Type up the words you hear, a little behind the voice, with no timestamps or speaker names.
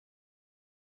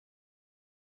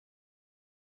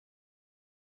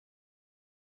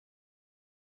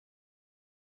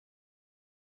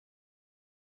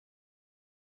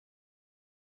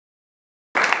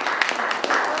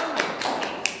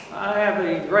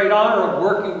have the great honor of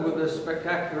working with this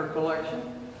spectacular collection.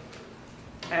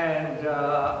 And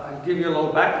I'll give you a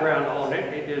little background on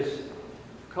it. It is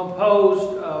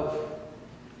composed of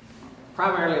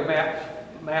primarily maps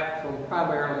from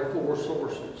primarily 4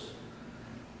 sources.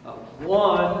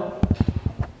 One,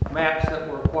 maps that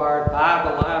were acquired by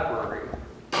the library.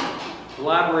 The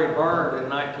library burned in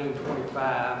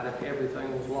 1925, and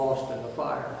everything was lost in the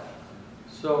fire.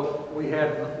 So we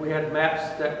had maps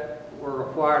that were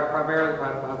acquired primarily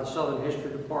by the Southern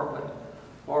History Department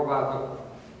or by the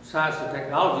Science and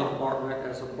Technology Department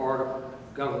as a part of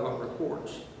government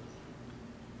reports.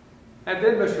 And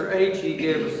then Mr. Agee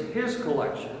gives his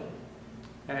collection,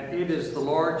 and it is the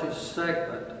largest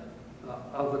segment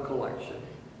of the collection.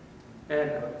 And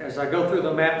as I go through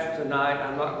the maps tonight,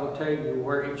 I'm not going to tell you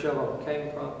where each of them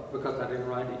came from because I didn't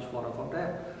write each one of them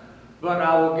down. But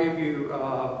I will give you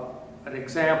an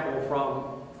example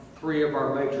from 3 of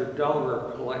our major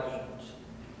donor collections.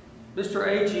 Mr.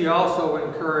 Agee also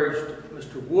encouraged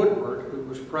Mr. Woodward, who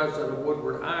was president of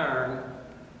Woodward Iron,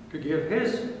 to give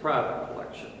his private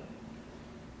collection.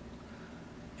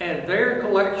 And their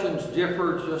collections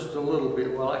differ just a little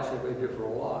bit. Well, actually, they differ a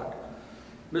lot.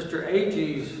 Mr.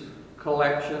 Agee's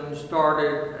collection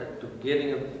started at the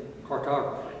beginning of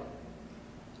cartography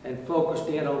and focused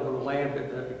in on the land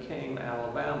that became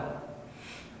Alabama.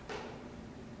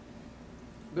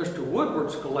 Mr.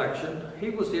 Woodward's collection,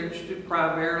 he was interested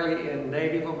primarily in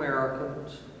Native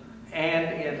Americans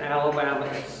and in Alabama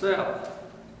itself.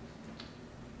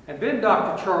 And then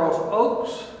Dr. Charles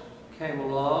Oakes came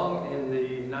along in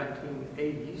the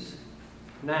 1980s,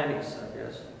 90s, I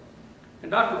guess. And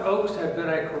Dr. Oakes had been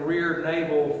a career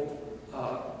naval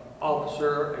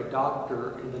officer, a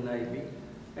doctor in the Navy,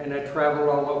 and had traveled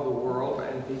all over the world,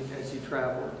 and as he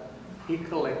traveled, he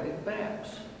collected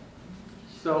maps.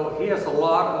 So he has a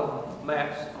lot of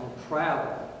maps on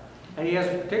travel. And he has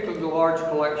a particularly large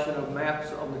collection of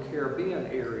maps on the Caribbean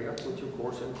area, which of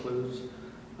course includes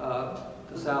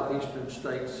the southeastern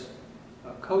states'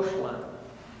 coastline.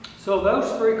 So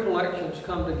those 3 collections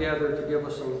come together to give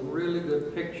us a really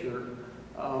good picture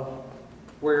of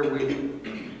where we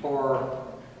are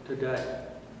today.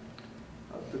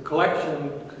 The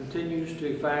collection continues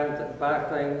to buy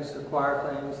things, acquire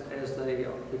things as they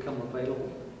become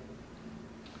available.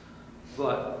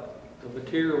 But the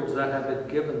materials that have been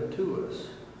given to us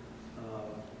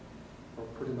are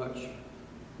pretty much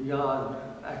beyond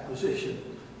acquisition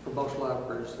for most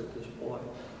libraries at this point.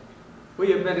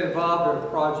 We have been involved in a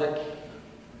project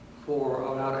for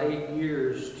about 8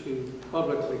 years to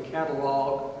publicly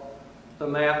catalog the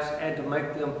maps and to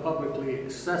make them publicly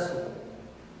accessible.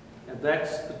 And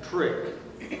that's the trick.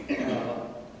 As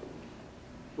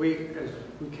we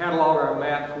catalog our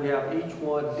maps, we have each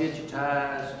one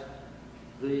digitized.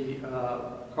 The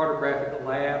cartographic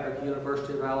lab at the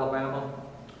University of Alabama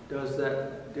does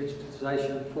that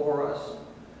digitization for us.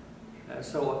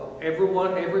 So every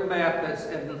map that's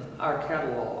in our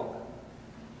catalog,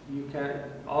 you can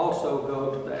also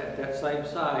go to that same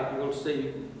site. You'll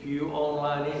see View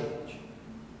Online Image.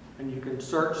 And you can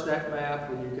search that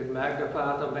map, and you can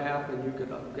magnify the map, and you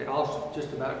can also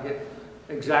just about get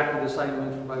exactly the same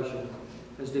information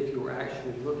as if you were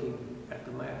actually looking at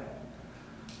the map.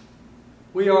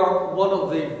 We are one of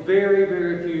the very,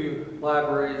 very few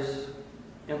libraries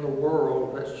in the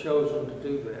world that's chosen to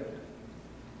do that.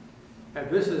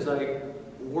 And this is a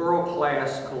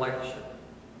world-class collection.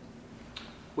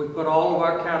 We put all of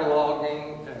our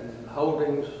cataloging and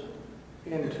holdings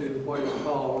into what is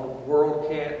called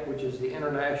WorldCat, which is the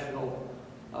international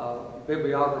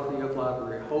bibliography of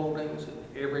library holdings.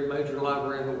 Every major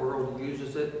library in the world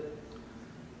uses it.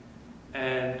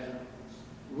 And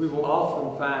we will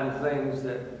often find things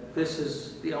that this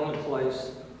is the only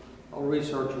place a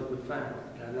researcher would find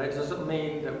it. Now, that doesn't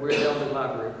mean that we're the only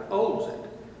library that holds it.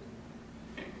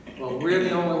 Well, we're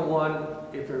the only one,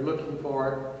 if they're looking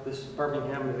for it, this is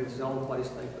Birmingham, and it's the only place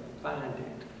they can find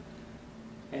it.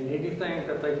 And anything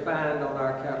that they find on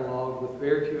our catalog, with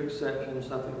very few exceptions,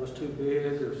 something was too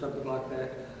big or something like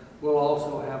that, we'll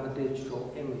also have a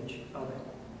digital image of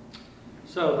it.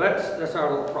 So that's our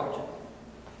little project.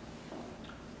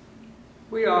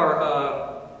 We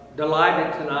are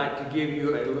delighted tonight to give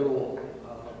you a little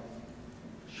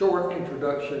short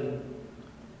introduction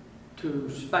to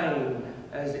Spain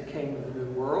as it came to the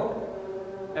New World,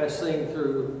 as seen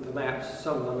through the maps,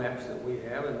 some of the maps that we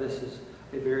have, and this is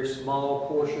a very small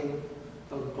portion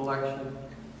of the collection,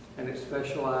 and it's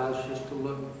specialized just to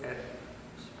look at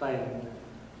Spain.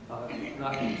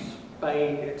 Not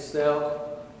Spain itself,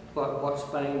 but what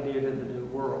Spain did in the New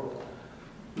World.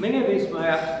 Many of these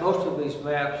maps, most of these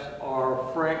maps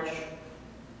are French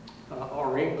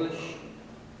or English,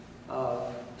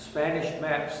 Spanish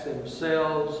maps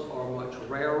themselves are much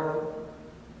rarer,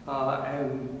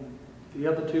 and the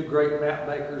other two great map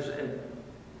makers in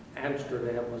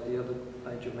Amsterdam was the other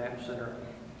major map center,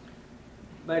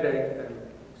 made a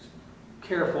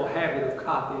careful habit of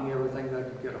copying everything they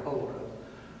could get a hold of.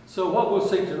 So what we'll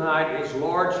see tonight is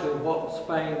largely what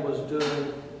Spain was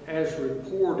doing as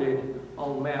reported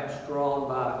on maps drawn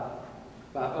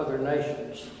by other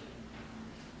nations.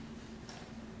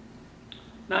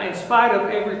 Now, in spite of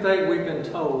everything we've been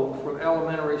told from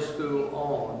elementary school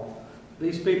on,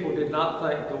 these people did not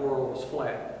think the world was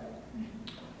flat.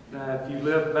 Now, if you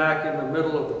lived back in the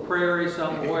middle of the prairie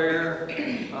somewhere,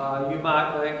 you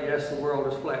might think, yes, the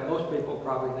world is flat. Most people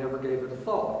probably never gave it a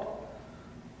thought.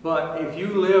 But if you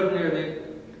lived near the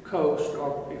coast,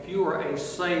 or if you were a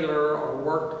sailor or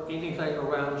worked anything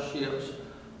around ships,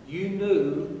 you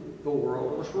knew the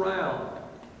world was round.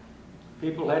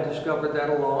 People had discovered that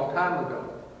a long time ago.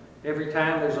 Every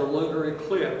time there's a lunar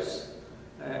eclipse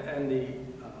and the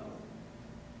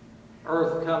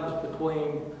Earth comes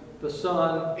between the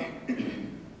sun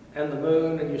and the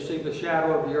moon, and you see the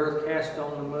shadow of the Earth cast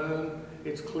on the moon,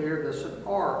 it's clear there's an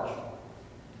arc.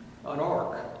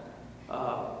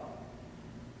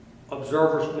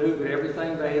 Observers knew that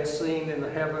everything they had seen in the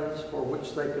heavens for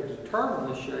which they could determine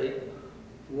the shape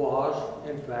was,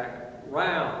 in fact,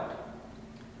 round.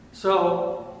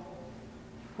 So,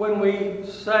 when we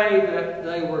say that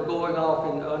they were going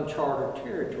off into uncharted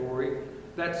territory,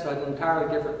 that's an entirely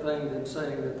different thing than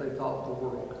saying that they thought the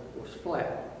world was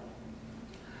flat.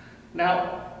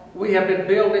 Now, we have been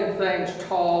building things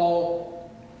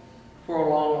tall for a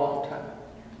long, long time.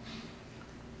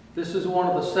 This is one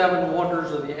of the 7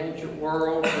 wonders of the ancient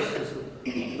world. This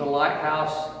is the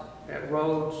lighthouse at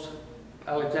Rhodes,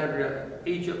 Alexandria,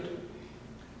 Egypt.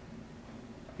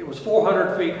 It was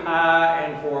 400 feet high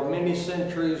and for many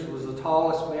centuries was the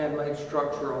tallest man-made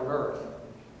structure on Earth.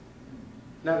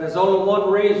 Now, there's only one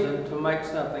reason to make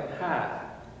something high,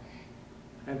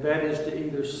 and that is to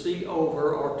either see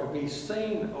over or to be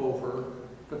seen over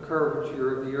the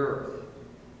curvature of the Earth.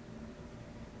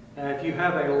 Now, if you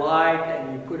have a light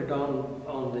and you put it on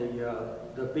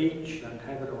the beach and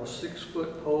have it on a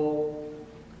 6-foot pole,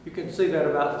 you can see that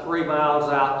about 3 miles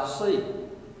out to sea.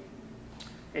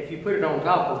 If you put it on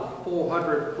top of a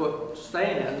 400-foot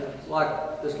stand,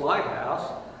 like this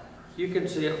lighthouse, you can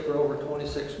see it for over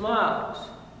 26 miles.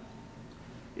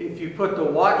 If you put the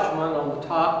watchman on the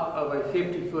top of a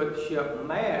 50-foot ship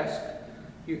mast,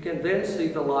 you can then see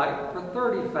the light for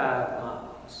 35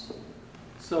 miles.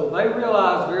 So they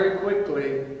realized very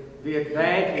quickly the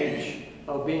advantage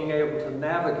of being able to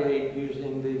navigate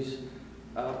using these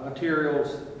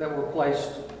materials that were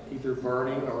placed either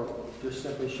burning or just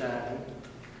simply shining.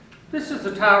 This is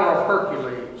the Tower of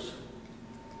Hercules.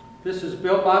 This is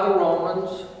built by the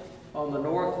Romans on the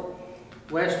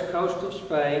northwest coast of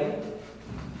Spain,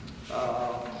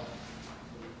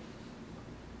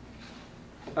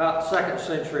 about 2nd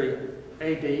century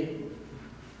AD.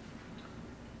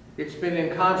 It's been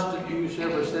in constant use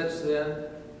ever since then.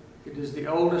 It is the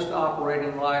oldest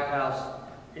operating lighthouse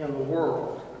in the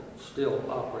world, still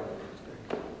operating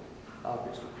today,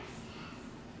 obviously.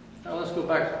 Now let's go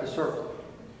back to the circle.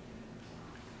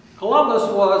 Columbus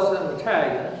was an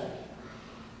Italian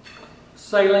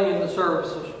sailing in the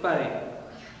service of Spain.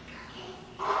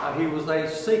 He was a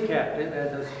sea captain,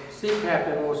 and a sea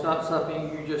captain was not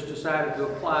something you just decided to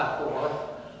apply for.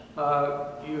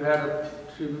 You had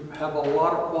to have a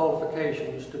lot of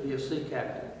qualifications to be a sea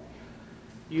captain.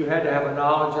 You had to have a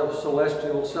knowledge of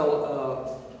celestial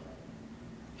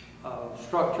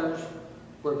structures,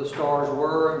 where the stars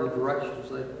were and the directions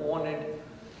they pointed.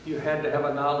 You had to have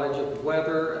a knowledge of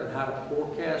weather and how to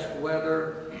forecast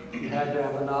weather. You had to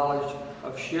have a knowledge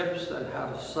of ships and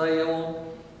how to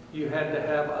sail. You had to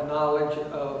have a knowledge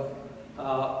of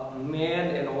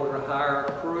men in order to hire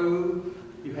a crew.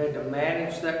 You had to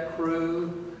manage that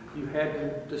crew. You had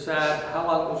to decide how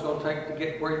long it was going to take to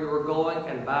get where you were going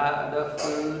and buy enough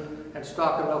food and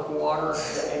stock enough water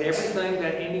and everything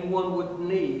that anyone would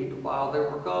need while they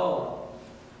were gone.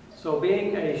 So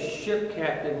being a ship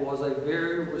captain was a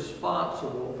very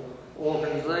responsible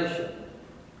organization.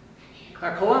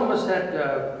 Now, Columbus had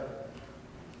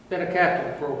been a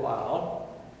captain for a while,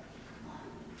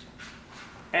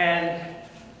 and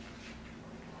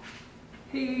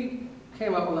he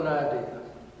came up with an idea.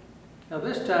 Now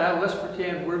this time, let's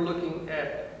pretend we're looking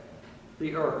at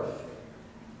the Earth,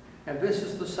 and this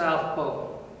is the South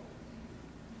Pole.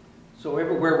 So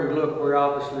everywhere we look, we're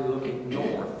obviously looking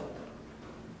north.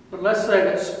 But let's say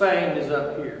that Spain is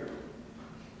up here.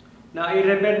 Now, it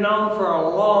had been known for a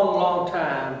long, long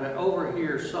time that over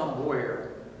here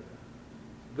somewhere,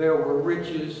 there were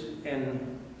riches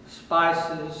in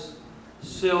spices,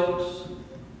 silks,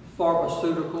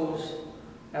 pharmaceuticals,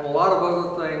 and a lot of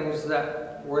other things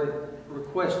that were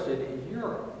requested in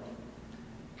Europe.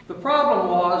 The problem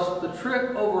was the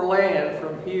trip overland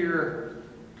from here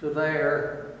to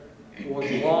there was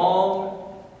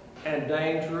long and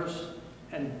dangerous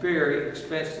and very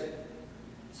expensive.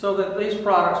 So that these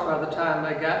products, by the time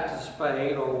they got to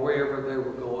Spain or wherever they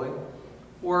were going,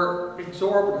 were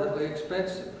exorbitantly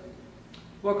expensive.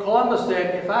 Well, Columbus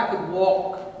said, if I could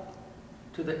walk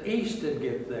to the east and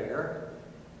get there,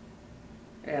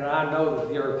 and I know that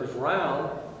the earth is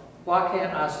round, why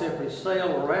can't I simply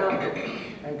sail around it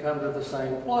and come to the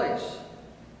same place?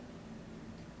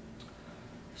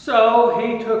 So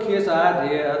he took his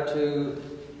idea to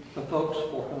the folks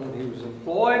for whom he was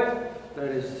employed, that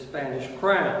is the Spanish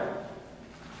crown.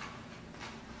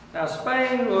 Now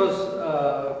Spain was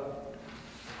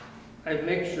a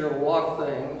mixture of a lot of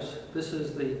things. This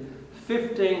is the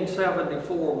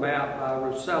 1574 map by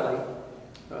Rosselli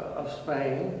of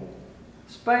Spain.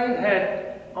 Spain had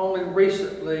only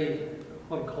recently,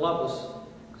 when Columbus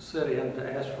set in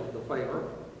to ask for the favor,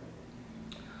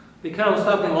 become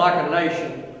something like a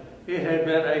nation. It had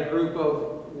been a group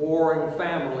of warring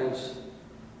families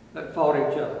that fought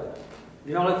each other.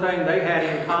 The only thing they had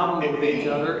in common with each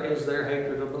other is their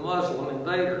hatred of the Muslim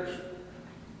invaders.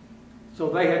 So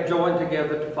they had joined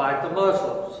together to fight the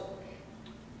Muslims.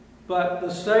 But the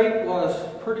state was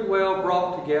pretty well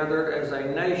brought together as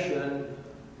a nation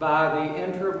by the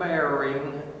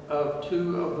intermarrying of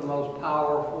two of the most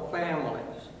powerful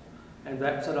families. And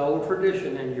that's an old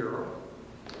tradition in Europe.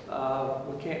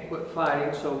 We can't quit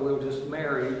fighting, so we'll just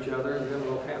marry each other and then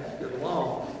we'll have to get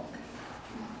along.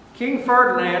 King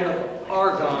Ferdinand of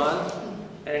Aragon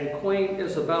and Queen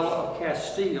Isabella of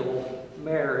Castile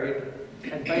married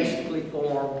and basically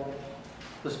formed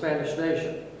the Spanish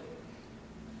nation.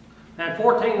 Now in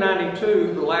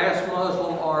 1492, the last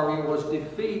Muslim army was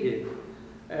defeated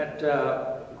at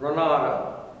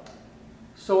Granada.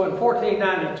 So in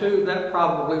 1492, that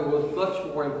probably was much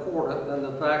more important than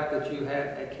the fact that you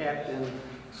had a captain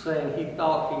saying he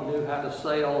thought he knew how to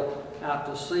sail out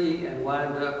to sea and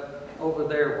wind up over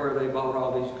there where they bought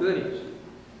all these goodies.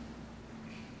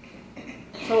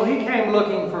 So he came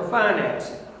looking for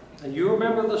financing. And you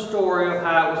remember the story of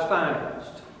how it was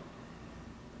financed.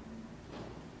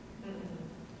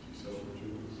 She sold her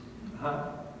jewels. Huh?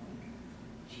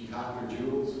 She hocked her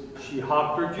jewels. She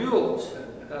hocked her jewels.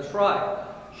 That's right.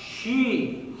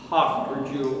 She hocked her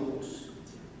jewels.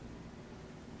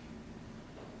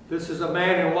 This is a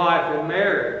man and wife in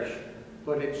marriage,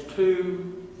 but it's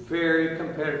two very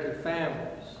competitive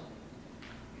families.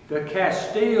 The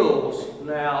Castiles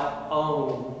now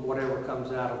own whatever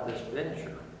comes out of this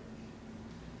venture.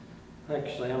 Thank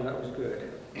you, Sam. That was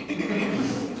good.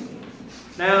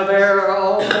 Now, there are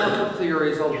all sorts of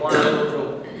theories on why they were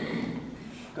gold.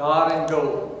 God and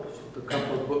Gold, a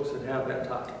couple of books that have that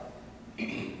title.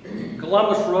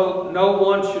 Columbus wrote, "No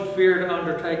one should fear to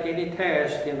undertake any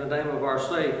task in the name of our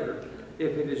Savior,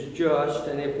 if it is just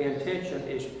and if the intention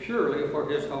is purely for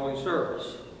His holy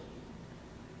service."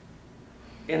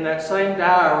 In that same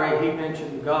diary, he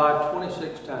mentioned God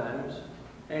 26 times,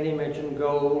 and he mentioned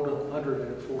gold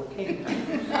 114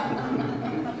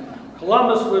 times.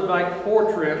 Columbus would make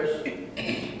 4 trips,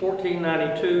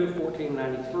 1492,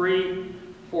 1493,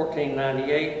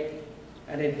 1498,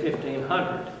 and in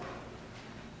 1500.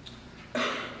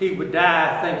 He would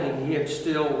die thinking he had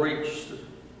still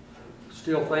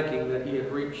thinking that he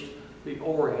had reached the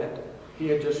Orient. He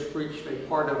had just reached a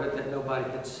part of it that nobody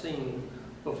had seen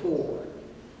before.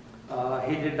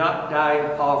 He did not die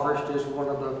impoverished, as one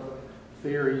of the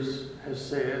theories has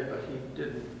said, but he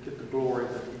didn't get the glory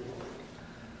that he wanted.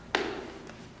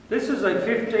 This is a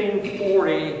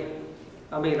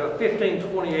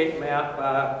 1528 map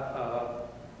by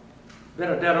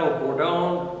Benedetto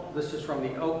Bordone. This is from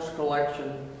the Oaks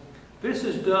collection. This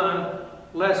is done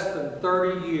less than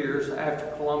 30 years after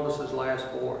Columbus's last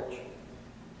voyage.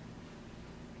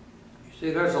 You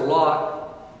see, there's a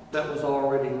lot that was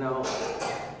already known.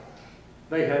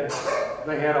 They had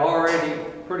already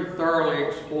pretty thoroughly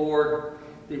explored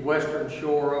the western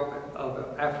shore of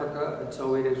Africa, and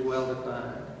so it is well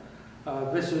defined.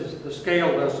 The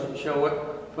scale doesn't show it,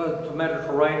 but the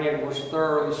Mediterranean was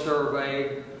thoroughly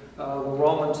surveyed. The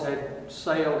Romans had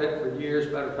sailed it for years.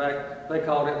 Matter of fact, they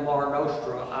called it Mare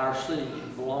Nostra, our sea.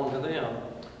 It belonged to them.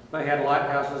 They had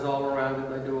lighthouses all around it.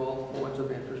 They do all points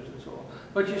of interest and so on.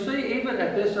 But you see, even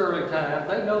at this early time,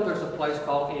 they know there's a place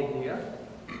called India.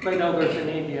 They know there's an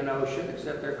Indian Ocean,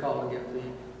 except they're calling it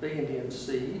the Indian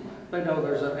Sea. They know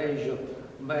there's an Asia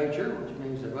Major, which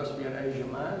means there must be an Asia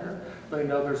Minor. They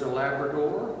know there's a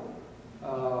Labrador.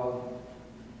 So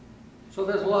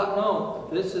there's a lot known.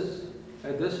 These are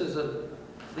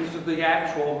the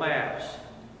actual maps.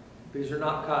 These are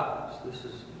not copies. This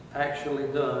is actually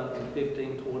done in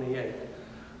 1528.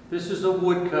 This is a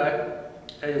woodcut,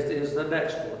 as is the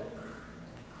next one.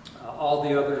 All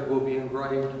the others will be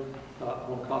engraved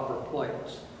on copper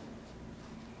plates.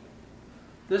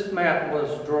 This map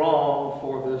was drawn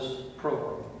for this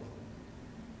program.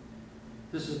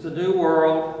 This is The New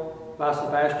World by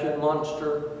Sebastian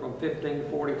Munster from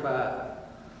 1545.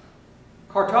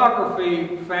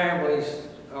 Cartography families,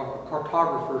 or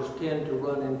cartographers tend to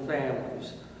run in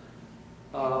families.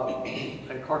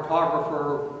 A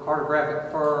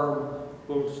cartographic firm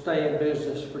will stay in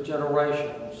business for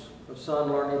generations, the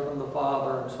son learning from the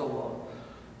father and so on.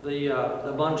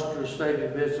 The Munsters stayed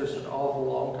in business an awful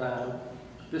long time.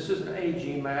 This is an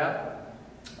AG map,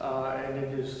 and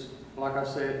it is, like I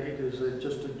said, it is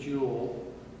just a jewel.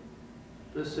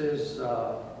 This is,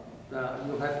 now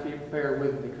you'll have to be prepared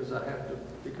with me because I have to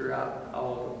figure out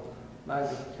all the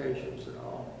magnifications and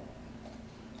all.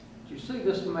 You see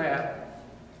this map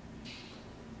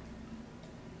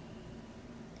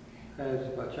has,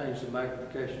 if I change the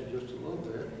magnification just a little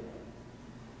bit,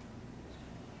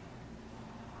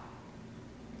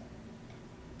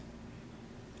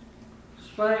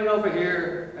 Spain over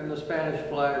here and the Spanish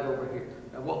flag over here.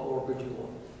 Now what more could you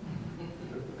want?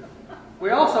 We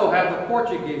also have the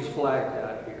Portuguese flag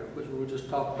down here, which we'll just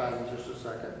talk about in just a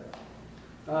second.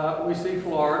 We see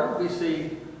Florida. We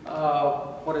see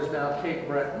what is now Cape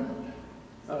Breton.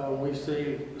 We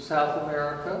see South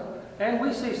America. And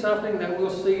we see something that we'll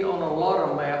see on a lot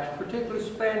of maps, particularly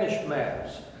Spanish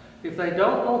maps. If they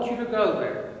don't want you to go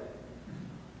there,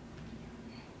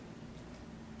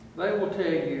 they will tell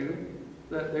you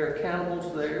that there are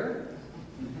cannibals there,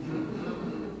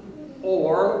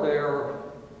 or they're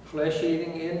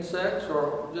flesh-eating insects,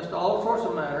 or just all sorts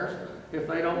of matters if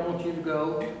they don't want you to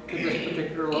go to this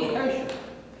particular location.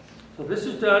 So this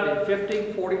is done in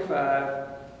 1545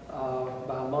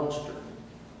 by Munster.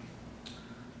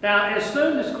 Now, as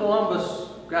soon as Columbus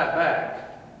got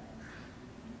back,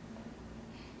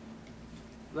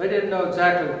 they didn't know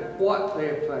exactly what they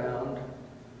had found,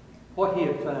 what he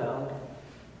had found,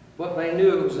 but they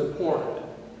knew it was important.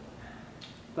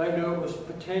 They knew it was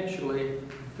potentially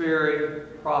very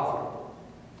profitable.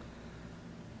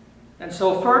 And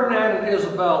so Ferdinand and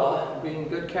Isabella, being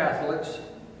good Catholics,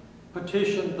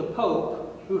 petitioned the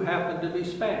Pope, who happened to be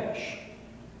Spanish,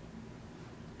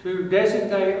 to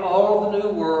designate all of the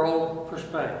New World for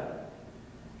Spain.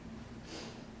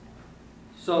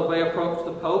 So they approached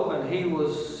the Pope, and he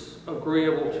was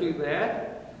agreeable to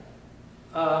that.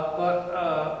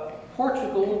 But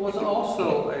Portugal was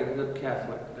also a good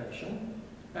Catholic nation,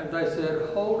 and they said,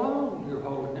 hold on, Your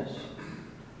Holiness.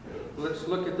 Let's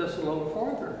look at this a little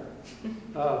further.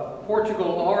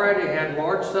 Portugal already had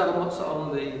large settlements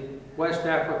on the West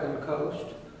African coast.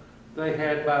 They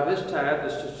had, by this time,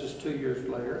 this is just 2 years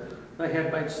later, they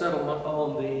had made settlement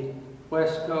on the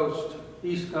west coast,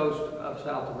 east coast of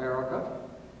South America.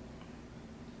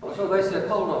 So they said,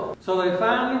 hold on. So they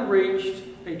finally reached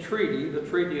a treaty, the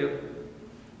Treaty of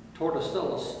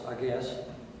Tordesillas, I guess,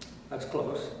 that's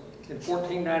close, in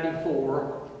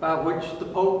 1494, by which the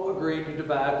Pope agreed to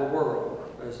divide the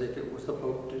world, as if it was the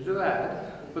Pope to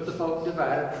divide, but the Pope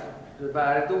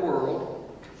divided the world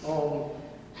on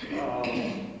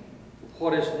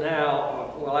what is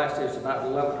now, well actually it's about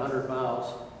 1,100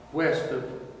 miles west of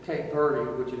Cape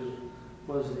Verde, which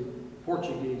was the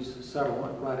Portuguese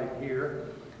settlement right in here.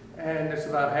 And it's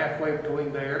about halfway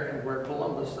between there and where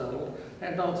Columbus settled.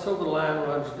 And so the line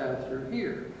runs down through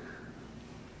here.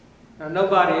 Now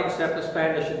nobody except the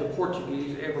Spanish and the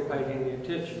Portuguese ever paid any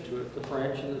attention to it. The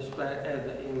French and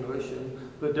the English and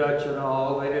the Dutch and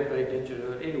all, they didn't pay attention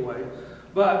to it anyway.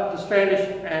 But the Spanish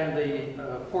and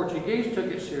the Portuguese took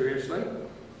it seriously.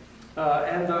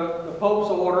 And the Pope's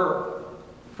order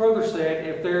further said,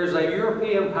 if there's a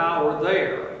European power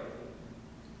there,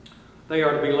 they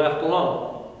are to be left alone.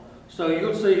 So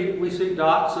you'll see, we see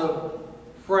dots of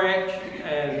French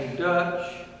and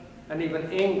Dutch and even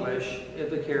English in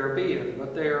the Caribbean,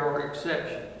 but there are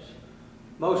exceptions.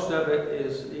 Most of it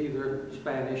is either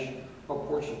Spanish or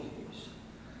Portuguese.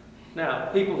 Now,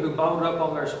 people who boned up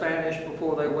on their Spanish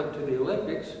before they went to the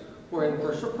Olympics were in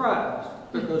for a surprise,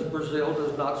 because Brazil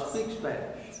does not speak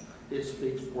Spanish. It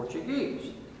speaks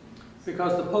Portuguese.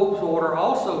 Because the Pope's order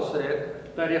also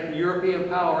said that if a European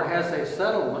power has a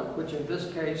settlement, which in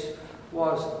this case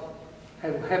was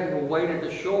having waded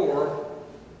ashore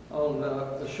on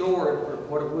the shore of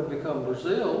what it would become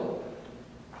Brazil,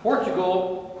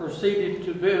 Portugal, proceeded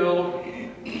to build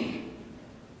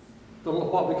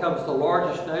what becomes the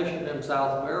largest nation in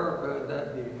South America,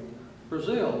 that being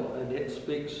Brazil, and it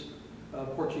speaks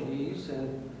Portuguese,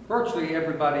 and virtually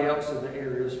everybody else in the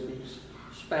area speaks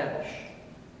Spanish.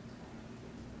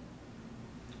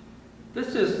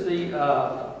 This is the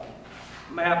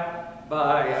map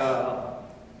by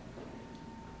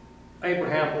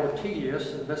Abraham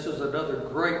Ortiz, and this is another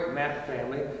great map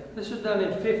family. This is done in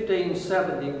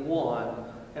 1571,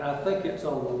 and I think it's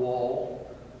on the wall,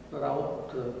 but I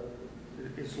want to,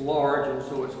 it's large and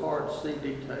so it's hard to see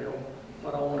detail,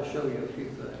 but I want to show you a few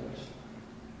things.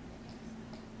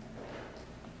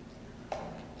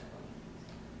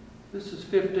 This is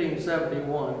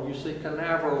 1571. You see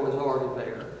Canaveral is already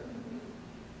there.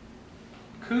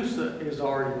 Coosa is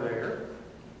already there.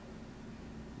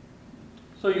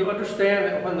 So you understand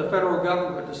that when the federal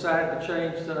government decided to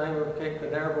change the name of Cape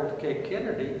Canaveral to Cape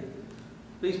Kennedy,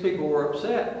 these people were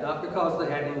upset, not because they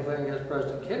had anything against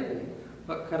President Kennedy,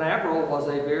 but Canaveral was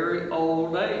a very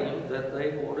old name that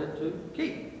they wanted to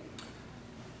keep.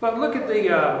 But look at the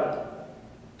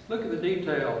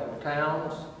detail: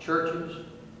 towns, churches.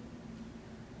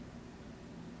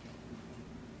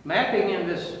 Mapping in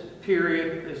this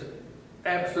period is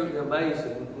absolutely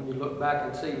amazing when you look back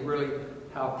and see really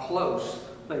how close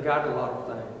they got a lot of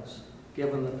things,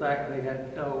 given the fact they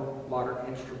had no modern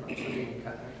instruments of any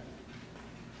kind.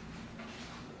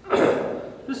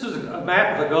 This is a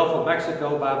map of the Gulf of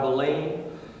Mexico by Belen,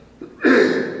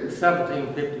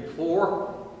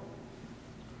 1754.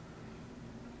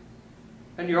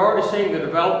 And you're already seeing the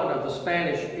development of the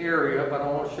Spanish area, but I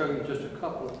want to show you just a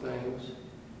couple of things.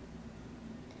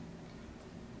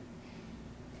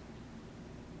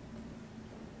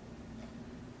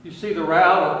 You see the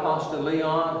route of Ponce de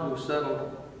Leon,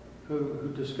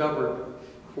 who discovered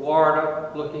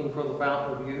Florida, looking for the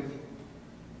Fountain of Youth.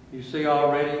 You see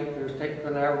already, there's Cape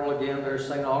Canaveral again, there's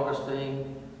St.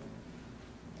 Augustine.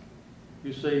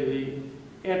 You see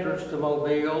the entrance to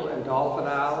Mobile and Dolphin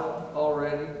Island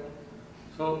already.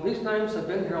 So these names have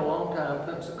been here a long time.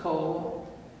 Pensacola,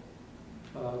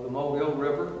 the Mobile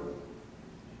River.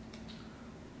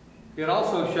 It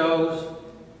also shows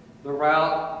the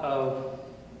route of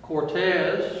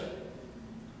Cortez,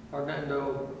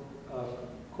 Hernando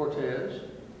Cortez.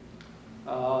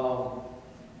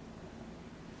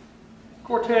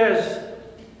 Cortez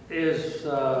is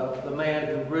the man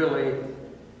who really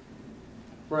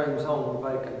brings home the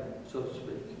bacon, so to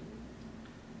speak.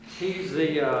 He's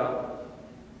the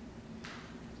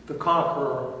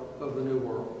conqueror of the New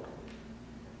World.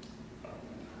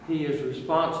 He is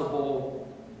responsible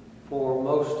for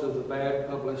most of the bad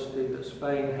publicity that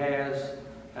Spain has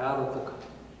out of the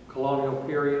colonial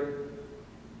period.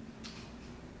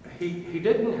 He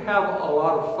didn't have a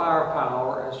lot of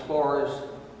firepower as far as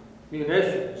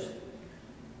munitions,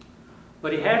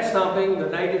 but he had something the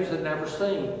natives had never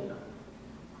seen.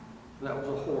 That was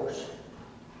a horse.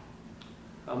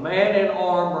 A man in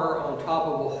armor on top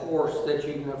of a horse that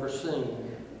you've never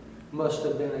seen must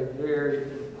have been a very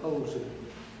imposing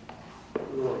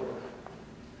warrior.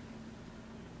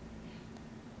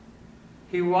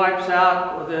 He wipes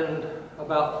out within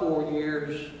about 4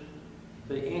 years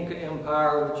the Inca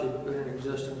Empire, which had been in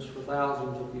existence for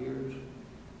thousands of years.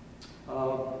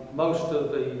 Most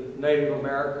of the Native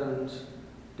Americans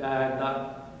died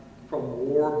not from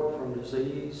war, but from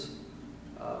disease,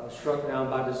 struck down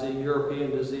by disease,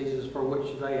 European diseases for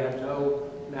which they had no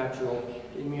natural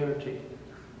immunity.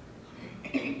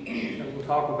 And we'll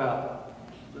talk about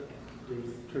the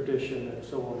tradition and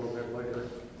so on a little bit later.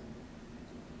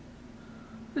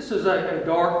 This is a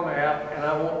dark map, and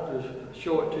I want to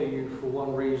show it to you for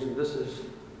one reason. This is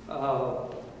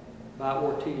by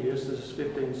Ortiz. This is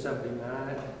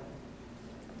 1579.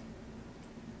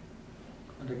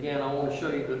 And again, I want to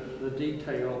show you the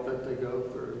detail that they go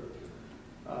through.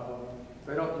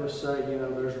 They don't just say, you know,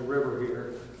 there's a river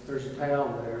here, there's a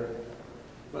town there,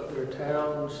 but there are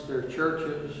towns, there are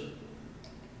churches,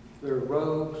 there are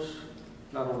roads,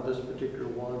 not on this particular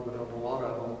one, but on a lot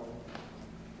of them.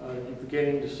 You're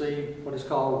beginning to see what is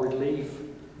called relief.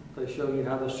 They show you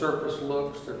how the surface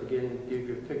looks. They're beginning to give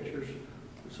you pictures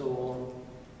and so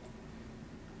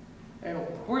on. And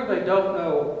where they don't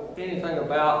know anything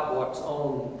about what's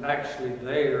on actually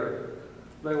there,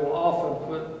 they will often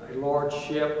put a large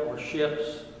ship or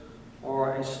ships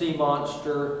or a sea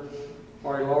monster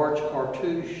or a large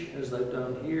cartouche, as they've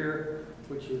done here,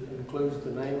 which includes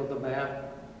the name of the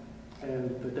map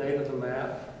and the date of the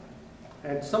map.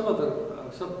 And some of the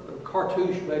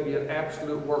cartouche may be an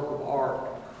absolute work of art.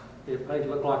 It may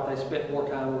look like they spent more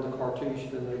time with the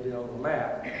cartouche than they did on the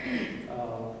map.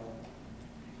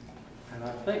 And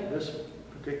I think this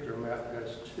particular map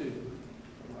has two,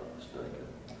 if I'm not mistaken.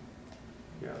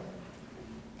 Yeah.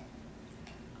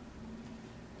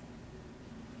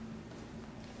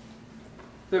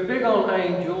 They're big on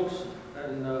angels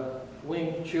and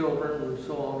winged children and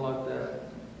so on like that.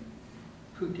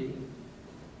 Putti.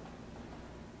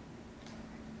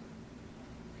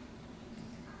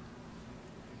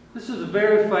 This is a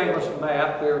very famous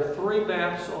map. There are 3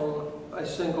 maps on a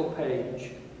single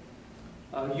page.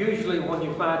 Usually when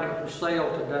you find it for sale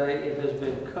today, it has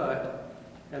been cut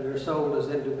and they're sold as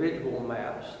individual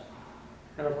maps.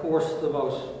 And of course, the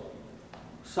most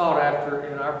sought after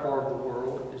in our part of the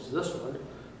world is this one.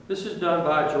 This is done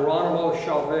by Geronimo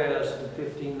Chavez in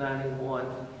 1591.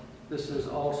 This is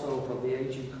also from the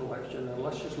AG collection. Now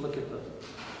let's just look at the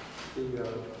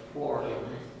Florida.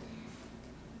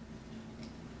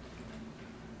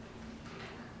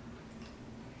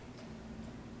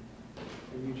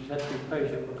 And you just have to be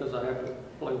patient because I have to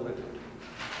play with it.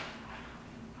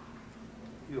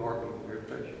 You are being very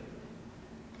patient.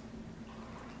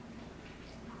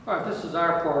 All right, this is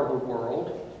our part of the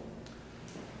world.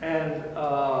 And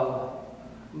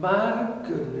my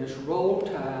goodness, roll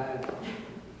tide.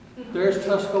 There's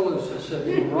Tuscaloosa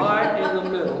sitting right in the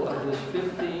middle of this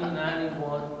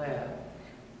 1591 map.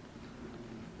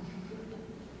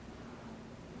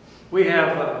 We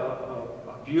have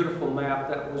a beautiful map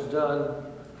that was done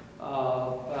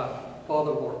by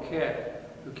Father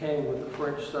Marquette, who came with the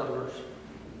French settlers.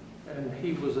 And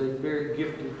he was a very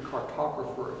gifted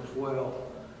cartographer as well.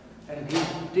 And he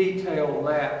detailed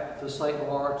mapped the St.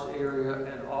 Lawrence area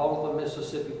and all of the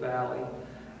Mississippi Valley.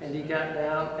 And he got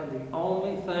down, and the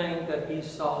only thing that he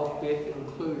saw fit,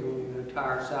 including the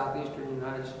entire southeastern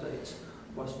United States,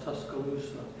 was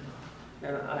Tuscaloosa.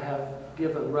 And I have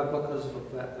given replicas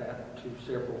of that map to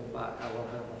several of my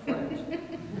Alabama friends.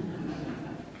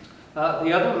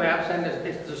 The other maps, and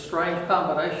it's a strange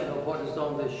combination of what is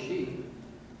on this sheet.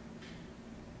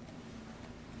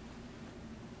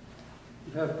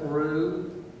 You have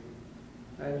Peru,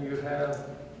 and you have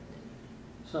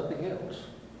something else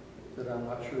that I'm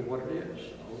not sure what it is.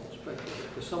 I won't speculate,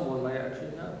 because someone may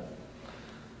actually know.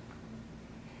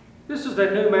 This is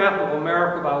the new map of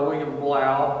America by William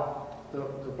Blau.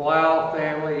 The Blau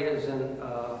family is in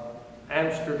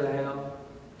Amsterdam.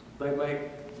 They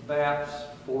make maps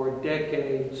for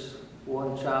decades,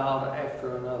 one child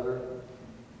after another.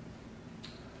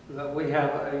 We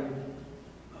have an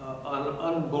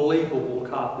unbelievable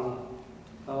copy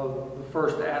of the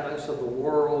first atlas of the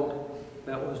world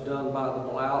that was done by the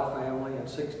Blau family in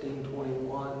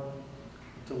 1621.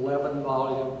 It's 11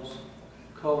 volumes,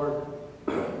 colored.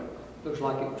 Looks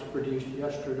like it was produced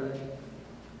yesterday.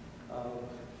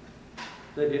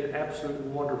 They did absolutely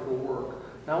wonderful work.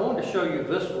 Now I wanted to show you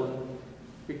this one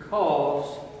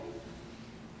because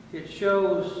it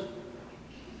shows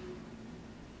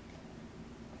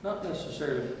not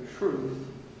necessarily the truth,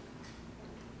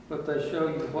 but they show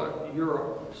you what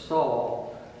Europe saw.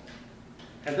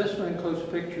 And this one includes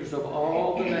pictures of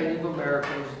all the Native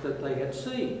Americans that they had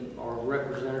seen, or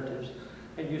representatives.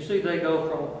 And you see they go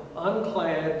from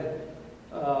unclad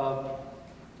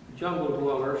jungle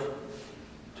dwellers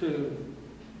to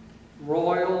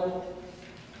royalty,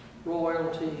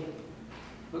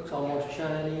 looks almost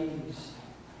Chinese.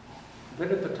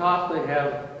 Then at the top they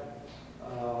have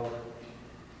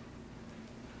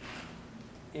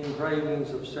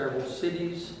engravings of several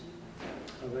cities.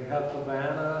 They have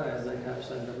Havana, and they have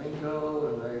San Domingo,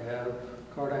 and they have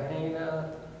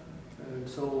Cartagena, and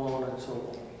so on and so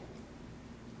on.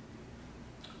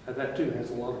 And that too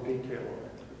has a lot of detail on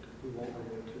it, but we won't go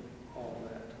into all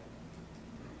that.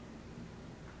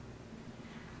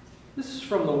 This is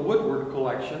from the Woodward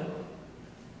collection,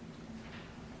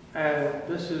 and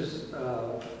this is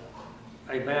a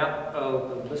map of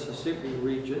the Mississippi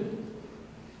region.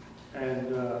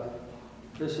 And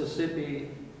Mississippi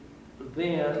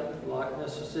then, like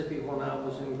Mississippi when I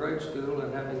was in grade school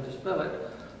and having to spell it,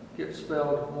 gets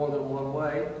spelled more than one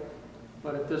way.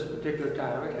 But at this particular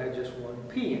time, it had just one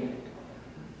P in it.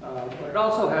 But it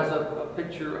also has a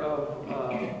picture of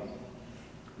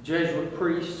Jesuit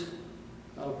priest,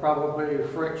 probably a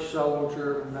French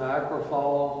soldier, Niagara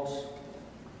Falls,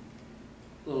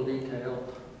 little detail,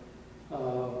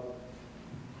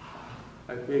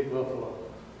 a big buffalo.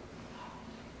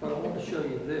 But I want to show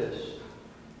you this.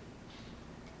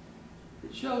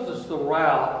 It shows us the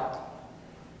route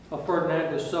of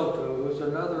Ferdinand de Soto, who is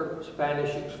another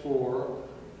Spanish explorer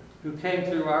who came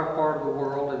through our part of the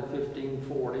world in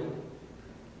 1540.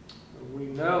 We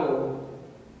know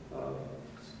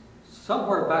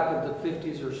somewhere back in the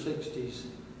 50s or 60s,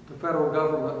 the federal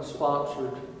government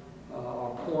sponsored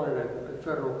or appointed a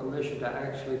federal commission to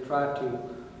actually try to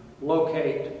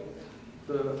locate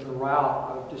the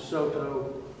route of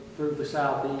DeSoto through the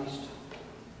southeast.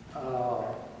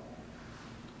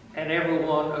 And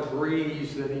everyone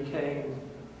agrees that he came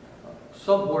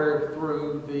somewhere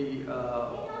through the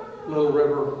Little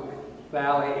River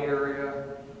Valley area.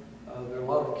 There are a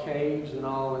lot of caves and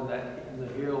all in the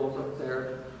hills up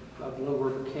there of Little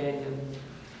River Canyon,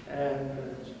 and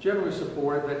it's generally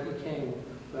supported that he came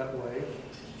that way.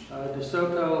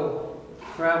 DeSoto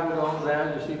traveled on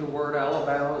down. You see the word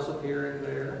Alabama is appearing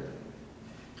there.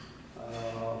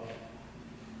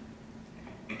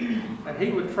 And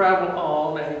he would travel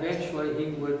on, and eventually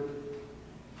he would,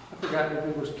 I forgot if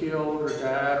he was killed or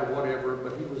died or whatever,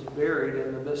 but he was buried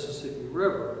in the Mississippi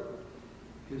River.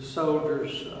 His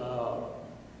soldiers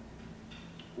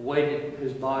weighted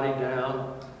his body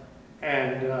down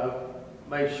and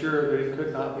made sure that it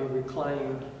could not be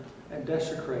reclaimed and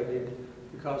desecrated,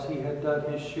 because he had done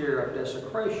his share of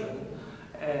desecration,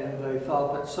 and they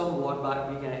thought that someone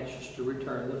might be anxious to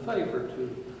return the favor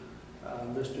to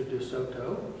Mr.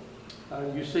 DeSoto.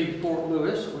 You see Fort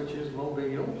Lewis, which is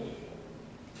Mobile.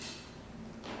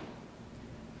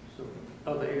 So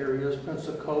other areas,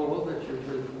 Pensacola, that you're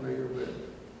very familiar with.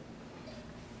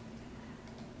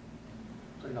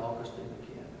 St. Augustine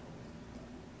again.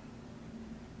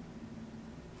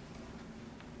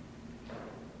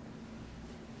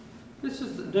 This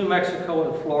is New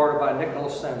Mexico and Florida by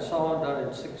Nicholas Sanson, done in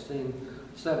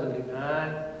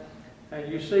 1679.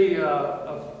 And you see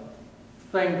a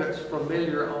thing that's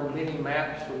familiar on many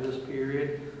maps from this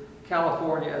period,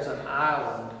 California as an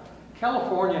island.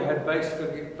 California had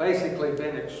basically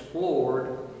been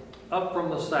explored up from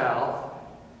the south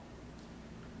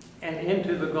and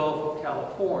into the Gulf of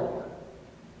California.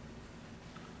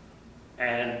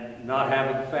 And not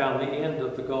having found the end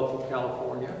of the Gulf of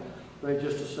California, they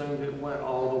just assumed it went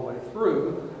all the way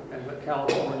through, and that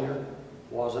California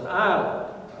was an island.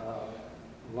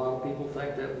 A lot of people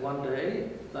think that one day,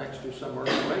 thanks to some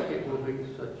earthquake, it will be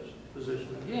such a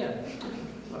position again.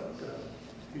 But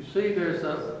you see there's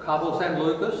Cabo San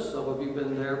Lucas. Some of you have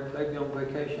been there maybe on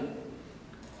vacation.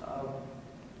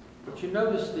 But you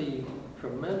notice the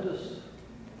tremendous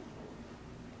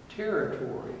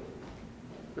territory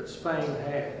that Spain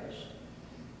has.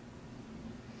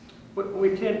 But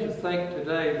we tend to think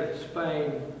today that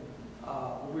Spain,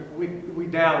 we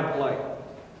downplay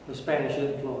the Spanish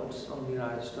influence on the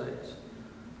United States.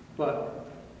 But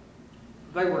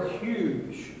they were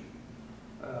huge,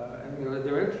 and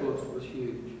their influence was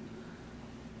huge.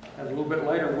 And a little bit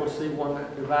later, we'll see one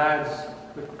that divides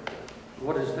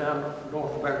what is now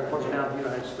North America, what is now the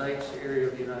United States, the area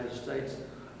of the United States,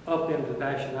 up into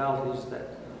nationalities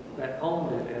that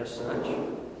owned it as such.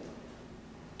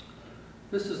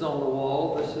 This is on the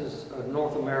wall. This is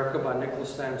North America by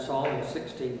Nicholas Sanson in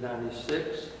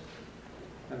 1696.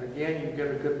 And again, you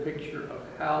get a good picture of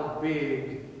how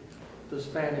big the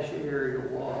Spanish area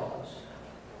was.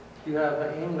 You have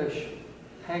the English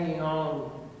hanging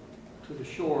on to the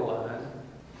shoreline.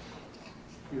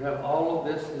 You have all of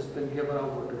this has been given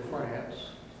over to France.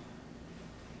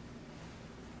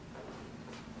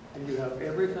 And you have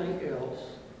everything else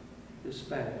is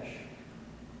Spanish.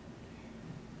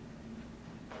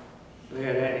 They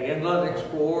had inland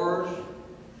explorers.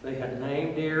 They had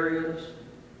named areas.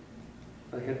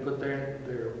 They had put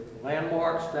their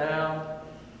landmarks down.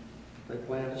 They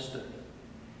planned to stay.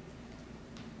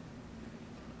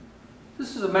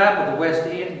 This is a map of the West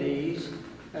Indies,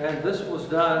 and this was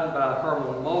done by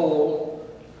Herman Mole,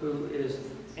 who is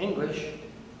English. It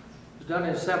was done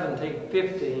in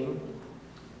 1715,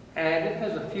 and it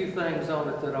has a few things on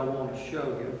it that I want to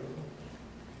show you.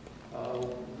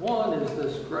 One is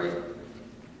this great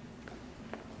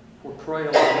portrayal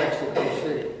of Mexico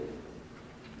City.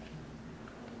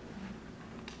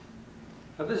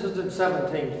 Now, this is in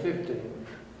 1715.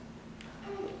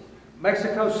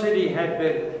 Mexico City had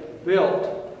been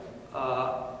built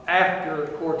after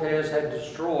Cortez had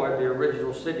destroyed the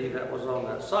original city that was on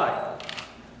that site.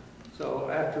 So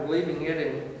after leaving it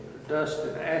in dust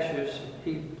and ashes,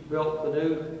 he built the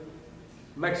new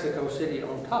Mexico City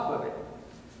on top of it.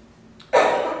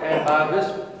 And by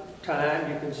this time,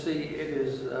 you can see it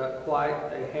is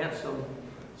quite a handsome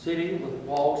city with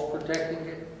walls protecting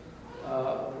it,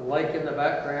 lake in the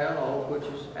background, all of which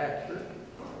is accurate.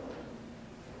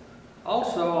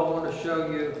 Also, I want to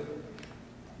show you,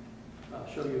 I'll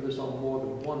show you this on more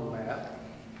than one map,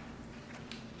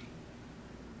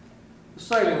 the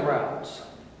sailing routes,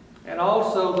 and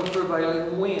also the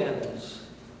prevailing winds.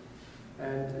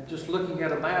 And just looking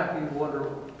at a map, you wonder,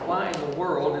 why in the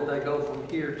world did they go from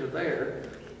here to there?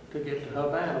 to get to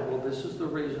Havana. Well, this is the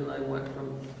reason they went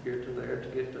from here to there to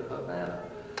get to Havana.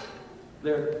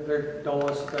 They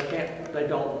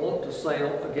don't want to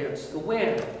sail against the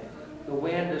wind. The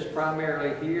wind is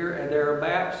primarily here, and there are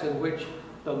maps in which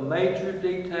the major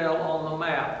detail on the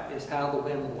map is how the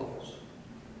wind blows.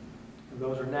 And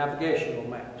those are navigational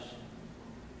maps.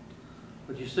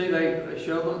 But you see, they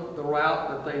show them the route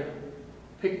that they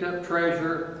picked up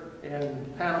treasure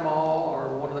in Panama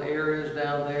or one of the areas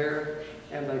down there,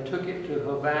 and they took it to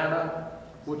Havana,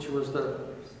 which was the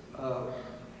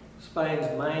Spain's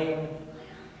main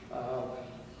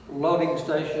loading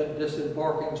station,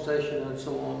 disembarking station, and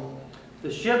so on.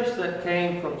 The ships that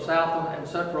came from South and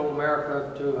Central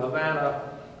America to Havana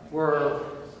were,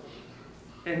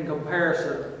 in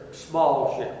comparison,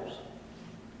 small ships.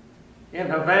 In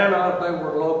Havana, they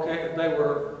were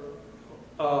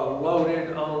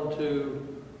loaded onto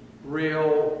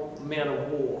real men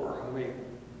of war. I mean,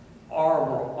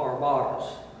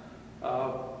 armadas,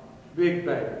 big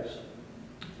babies.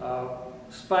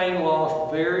 Spain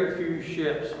lost very few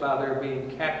ships by their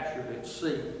being captured at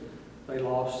sea. They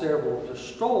lost several to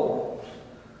storms,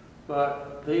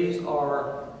 but these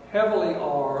are heavily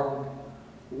armed,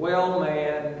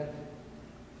 well-manned,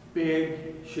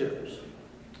 big ships.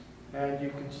 And you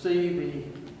can see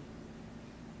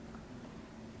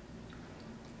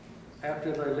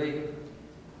after they leave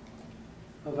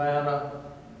Havana,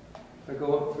 they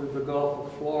go up through the Gulf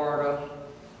of Florida,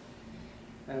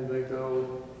 and they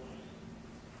go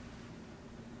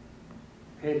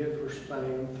headed for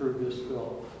Spain through this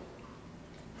Gulf.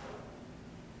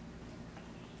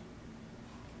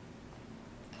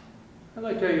 And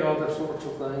they tell you other sorts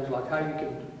of things, like how you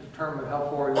can determine how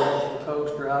far you're off the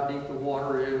coast or how deep the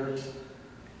water is.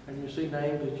 And you see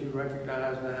names that you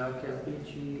recognize now,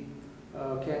 Campeche,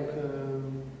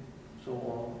 Cancun, so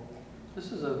on.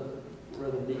 This is a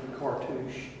rather neat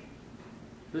cartouche.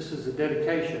 This is a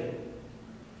dedication.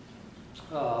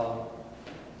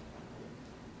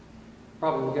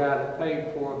 Probably the guy that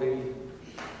paid for the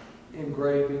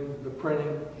engraving, the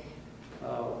printing,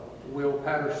 William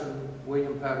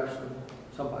Patterson,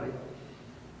 somebody,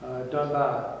 done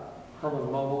by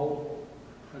Herman Mole.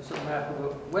 It's a map of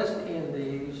the West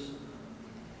Indies,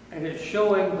 and it's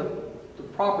showing the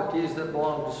properties that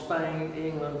belong to Spain,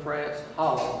 England, France,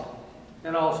 Holland.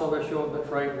 And also they're showing the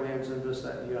trade winds and this,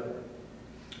 that, and the other.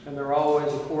 And they're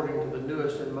always according to the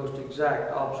newest and most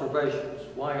exact observations.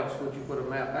 Why else would you put a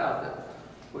map out that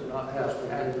would not have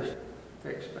the accurate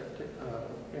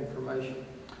information?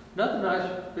 Another nice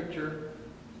picture,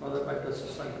 well, that's the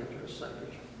same picture,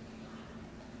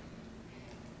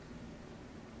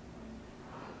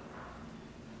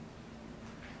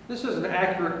 This is an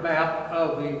accurate map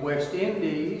of the West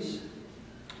Indies,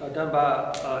 done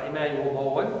by Emmanuel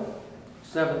Boyd,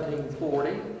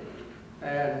 1740.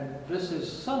 And this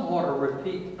is somewhat a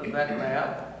repeat of that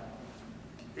map,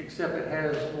 except it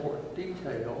has more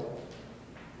detail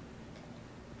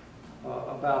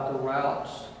about the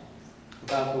routes,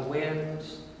 about the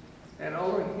winds. And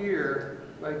over here,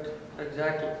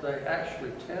 they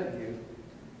actually tell you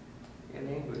in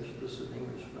English, this is an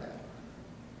English map,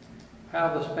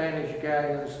 how the Spanish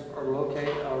galleons are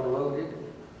loaded,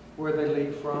 where they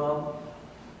leave from,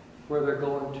 where they're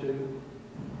going to.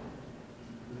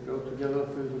 They go together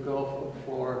through the Gulf of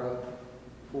Florida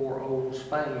for old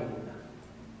Spain.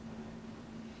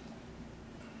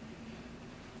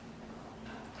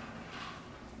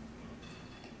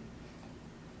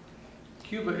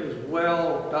 Cuba is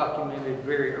well documented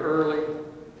very early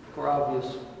for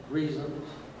obvious reasons.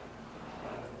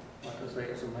 Like I say,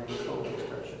 it's a main solar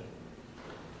station.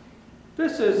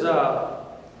 This is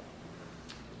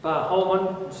by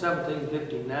Holman,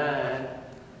 1759,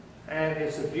 and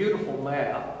it's a beautiful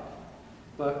map,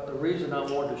 but the reason I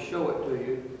wanted to show it to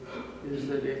you is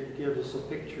that it gives us a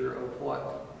picture of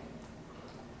what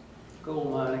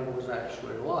gold mining was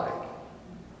actually like.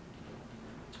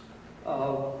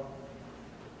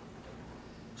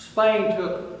 Spain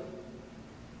took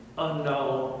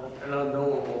unknown and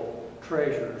unknowable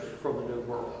treasures from the New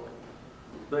World.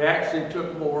 They actually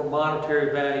took more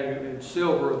monetary value in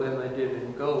silver than they did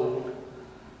in gold,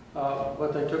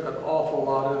 but they took an awful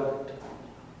lot of it.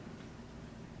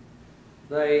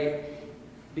 They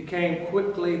became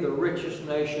quickly the richest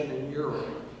nation in Europe.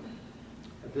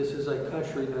 This is a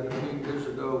country that a few years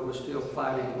ago was still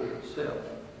fighting with itself.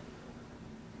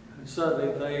 And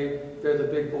suddenly they're the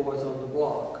big boys on the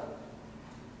block.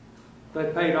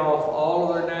 They paid off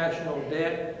all of their national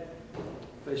debt.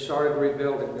 They started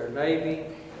rebuilding their navy.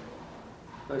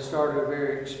 They started a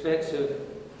very expensive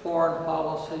foreign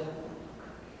policy.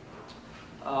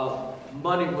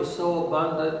 Money was so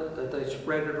abundant that they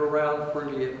spread it around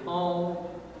freely at home,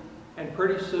 and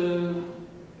pretty soon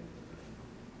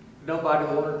nobody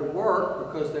wanted to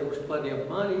work because there was plenty of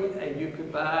money and you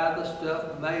could buy the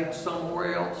stuff made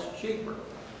somewhere else cheaper.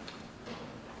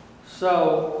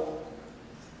 So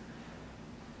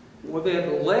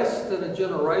within less than a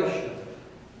generation,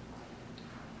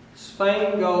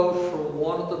 Spain goes from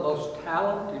one of the most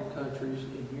talented countries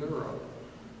in Europe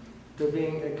to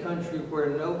being a country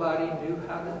where nobody knew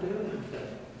how to do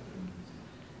anything.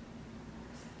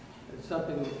 It's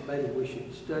something that maybe we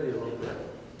should study a little bit.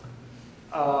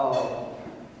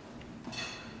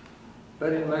 They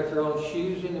didn't make their own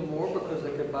shoes anymore because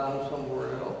they could buy them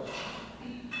somewhere else.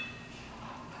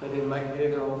 They didn't make any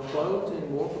of their own clothes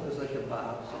anymore because they could buy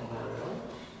them somewhere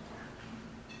else.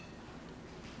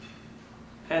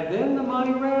 And then the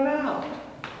money ran out.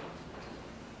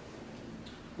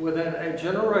 Within a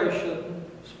generation,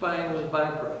 Spain was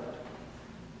bankrupt.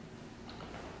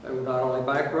 They were not only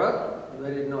bankrupt, they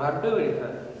didn't know how to do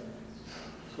anything.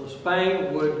 So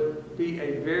Spain would be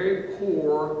a very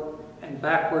poor and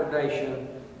backward nation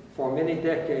for many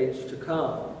decades to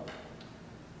come.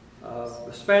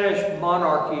 The Spanish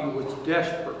monarchy was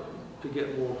desperate to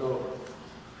get more gold.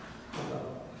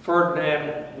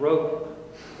 Ferdinand wrote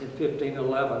in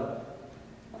 1511,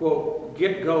 quote,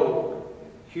 "Get gold,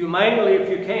 humanely if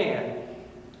you can,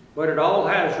 but at all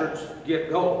hazards, get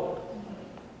gold."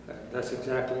 That's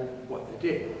exactly what they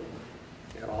did.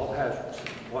 At all hazards.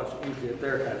 It wasn't usually at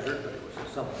their hazard, but it was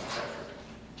at someone's hazard.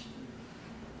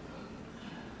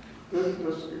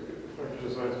 If I could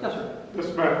just ask, Yes, sir.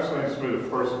 this map seems to be the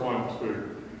first one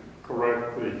to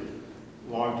correct the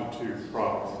longitude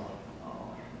problem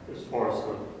as far as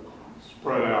the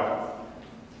spread out.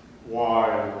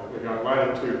 Why they got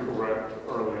latitude correct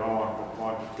early on, but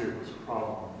longitude was a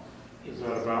problem. Is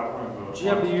that about when the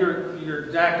Jim, you're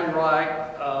exactly right.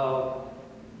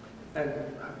 And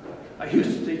I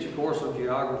used to teach a course on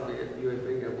geography at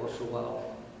UAB every once in a while.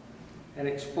 And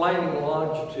explaining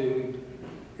longitude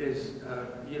is,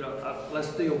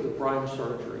 let's deal with brain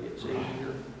surgery. It's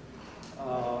easier.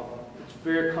 It's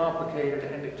very complicated,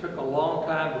 and it took a long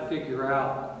time to figure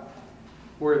out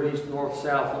where these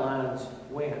north-south lines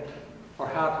went, or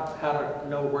how to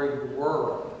know where you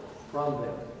were from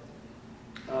them.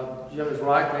 Jim is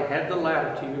right, they had the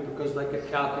latitude because they could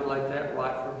calculate that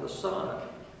right from the sun.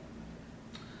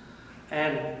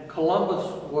 And Columbus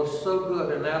was so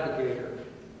good a navigator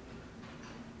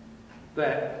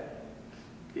that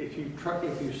if you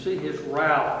see his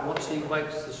route, once he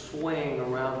makes the swing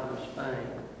around from Spain,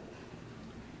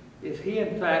 if he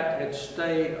in fact had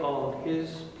stayed on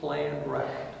his planned route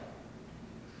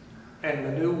and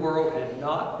the New World had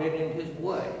not been in his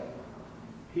way,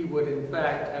 he would in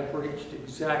fact have reached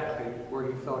exactly where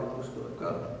he thought he was going to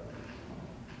go.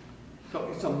 So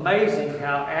it's amazing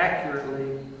how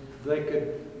accurately they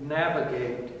could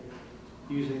navigate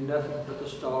using nothing but the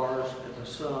stars and the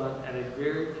sun and a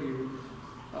very few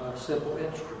simple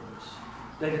instruments.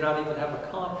 They did not even have a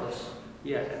compass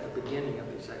yet at the beginning of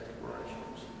these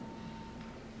explorations.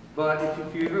 But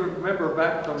if you remember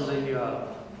back from the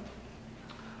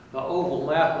oval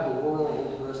map of the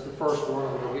world, that's the first one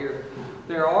over here,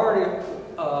 there are already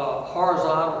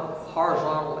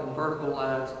horizontal and vertical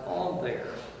lines on there,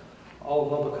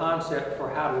 although the concept for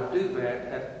how to do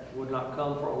that would not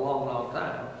come for a long, long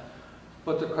time.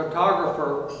 But the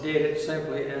cartographer did it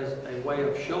simply as a way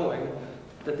of showing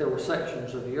that there were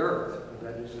sections of the earth.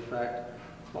 That is, in fact,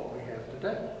 what we have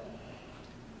today.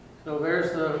 So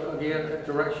there's again,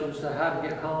 directions to how to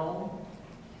get home.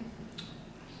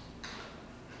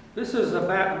 This is a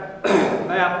map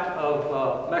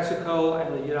of Mexico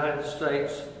and the United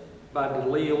States by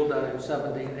DeLille done in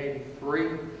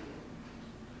 1783.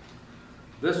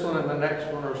 This one and the next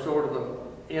one are sort of the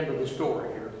end of the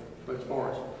story here, but as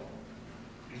far as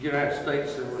the United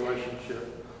States and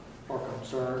relationship are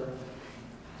concerned.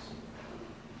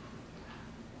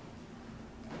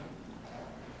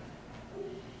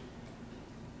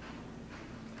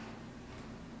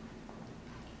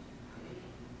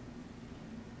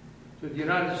 So the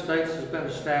United States has been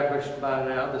established by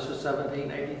now. This is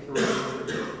 1783.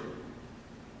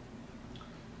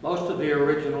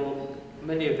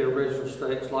 Many of the original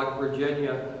states, like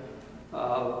Virginia,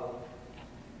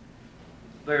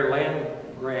 their land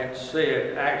grants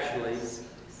said actually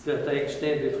that they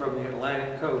extended from the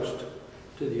Atlantic coast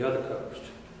to the other coast.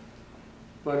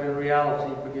 But in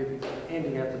reality,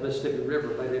 ending at the Mississippi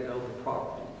River, they didn't own the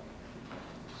property.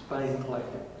 Spain claimed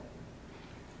it.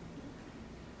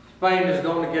 Spain is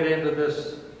going to get into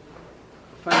this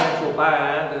financial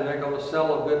bind, and they're going to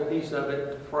sell a good piece of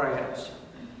it to France.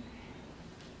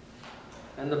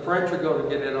 And the French are going to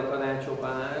get in a financial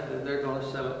bind, and they're going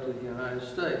to sell it to the United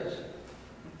States.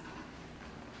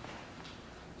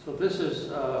 So this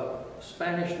is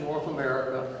Spanish North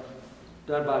America,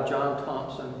 done by John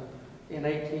Thompson in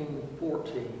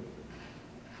 1814.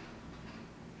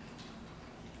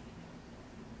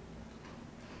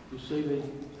 You see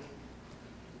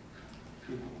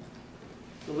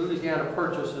the Louisiana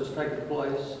Purchase has taken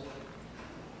place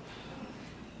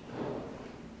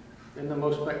in the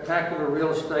most spectacular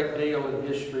real estate deal in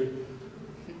history,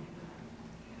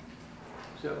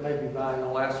 except maybe buying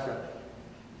Alaska.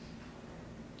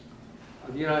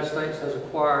 The United States has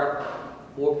acquired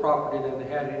more property than they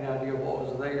had any idea what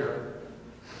was there.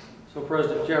 So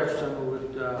President Jefferson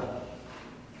would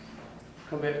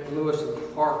commit Lewis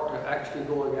and Clark to actually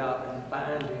going out and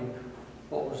finding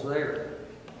what was there.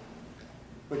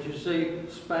 But you see,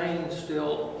 Spain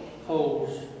still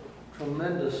holds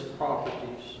tremendous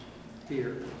properties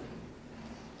here.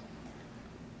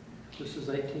 This is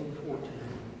 1814.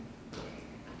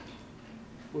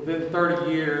 Within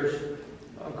 30 years,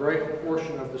 a great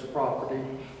portion of this property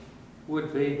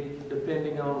would be,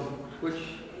 depending on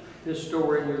which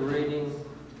historian you're reading,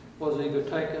 was either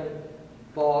taken,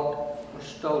 bought, or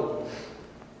stolen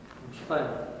from Spain.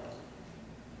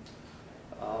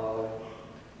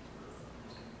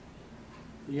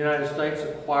 The United States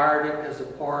acquired it as a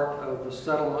part of the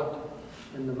settlement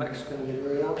in the Mexican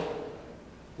War,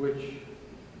 which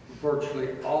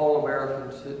virtually all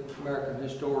American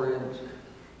historians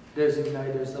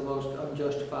designate as the most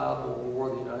unjustifiable war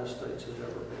the United States has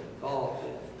ever been involved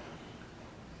in.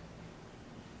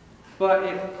 But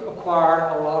it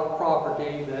acquired a lot of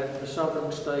property that the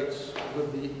southern states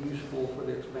would be useful for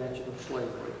the expansion of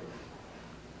slavery.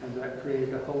 And that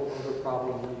created a whole other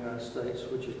problem in the United States,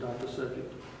 which is not the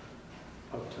subject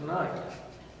of tonight.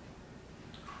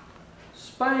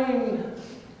 Spain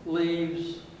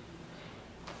leaves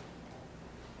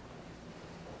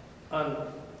an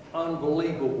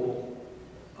unbelievable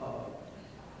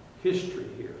history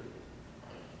here.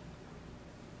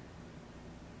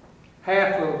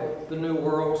 Half of the New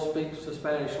World speaks the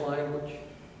Spanish language.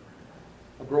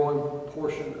 A growing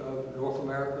portion of North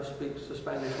America speaks the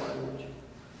Spanish language.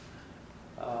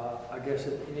 I guess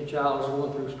if any child is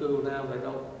going through school now, they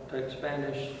don't take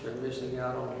Spanish, they're missing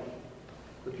out on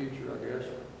the future, I guess.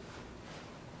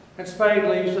 And Spain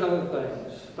leaves other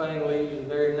things. Spain leaves a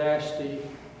very nasty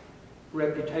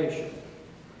reputation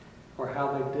for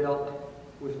how they dealt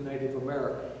with Native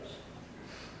Americans.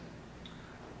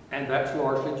 And that's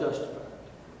largely justified.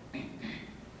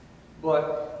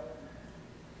 But,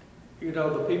 you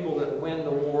know, the people that win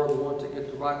the war are the ones that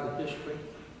get to write the history.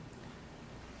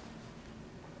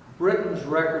 Britain's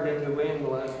record in New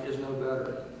England is no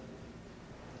better.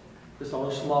 It's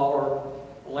on a smaller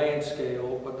land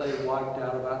scale, but they wiped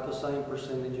out about the same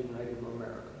percentage of Native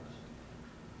Americans.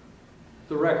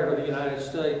 The record of the United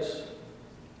States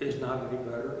is not any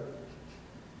better.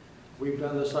 We've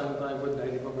done the same thing with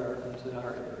Native Americans in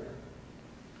our area.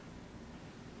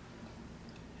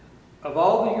 Of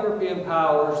all the European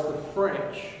powers, the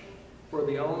French were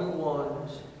the only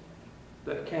ones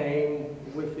that came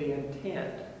with the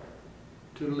intent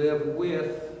to live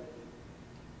with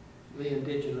the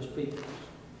indigenous peoples.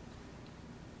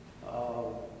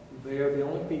 They are the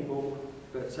only people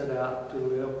that set out to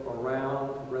live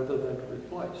around rather than to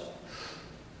replace.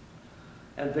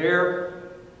 And their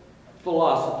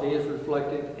philosophy is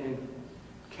reflected in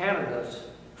Canada's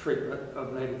treatment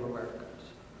of Native Americans.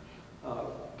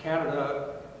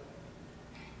 Canada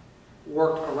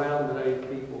worked around the Native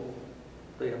people.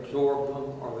 They absorbed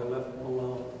them or they left them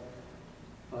alone,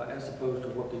 as opposed to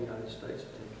what the United States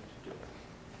attempted to do.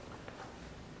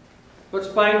 But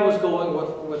Spain was going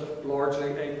with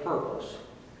largely a purpose,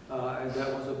 and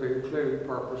that was a very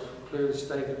clearly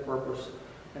stated purpose,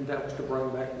 and that was to bring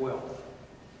back wealth.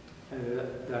 And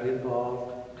that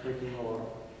involved taking a lot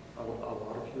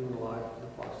of human life in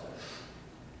the process.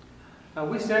 Now,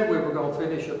 we said we were going to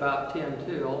finish about 10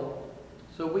 till,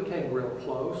 so we came real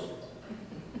close.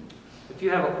 If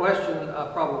you have a question,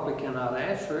 I probably cannot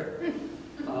answer it.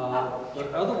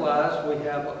 But otherwise, we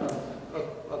have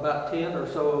about 10 or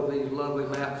so of these lovely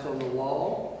maps on the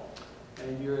wall,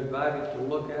 and you're invited to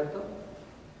look at them.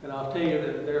 And I'll tell you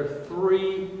that there are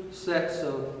 3 sets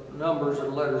of numbers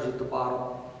and letters at the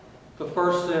bottom. The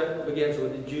first set begins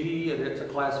with a G, and it's a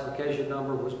classification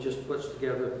number, which just puts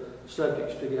together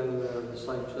subjects together that are the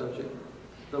same subject.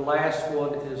 The last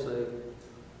one is a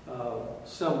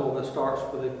symbol that starts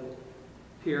with a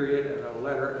period and a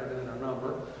letter and then a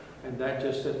number, and that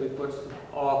just simply puts the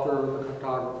author, the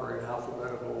cartographer in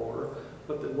alphabetical order.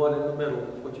 But the one in the middle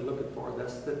is what you're looking for,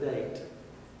 that's the date.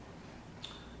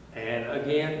 And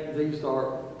again, these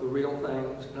are the real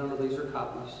things. None of these are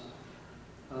copies.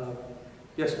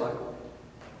 Yes, Michael?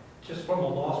 Just from a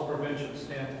loss prevention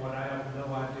standpoint, I have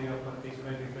no idea what these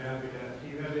may be valued at. Do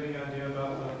you have any idea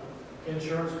about the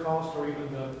insurance cost or even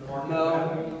the market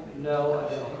value? No, I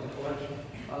don't. of the collection?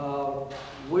 I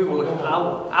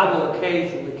will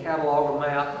occasionally catalog them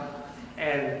out,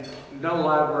 and no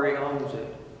library owns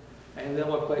it. And the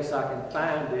only place I can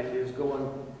find it is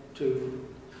going to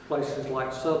places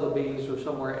like Sotheby's or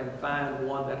somewhere and find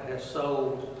one that has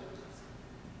sold,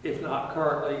 if not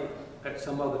currently, at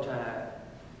some other time.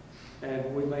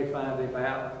 And we may find a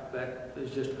map that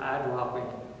is just eye-dropping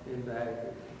in value.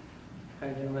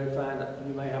 And you may find that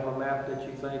you may have a map that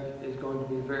you think is going to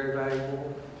be very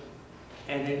valuable,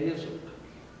 and it isn't.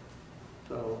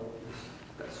 So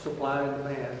that's supply and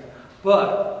demand.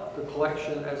 But the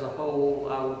collection as a whole,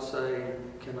 I would say,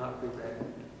 cannot be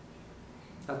valued.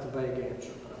 That's a vague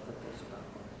answer, but I think that's about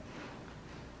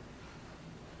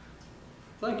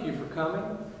right. Thank you for coming.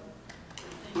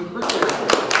 We appreciate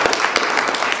it.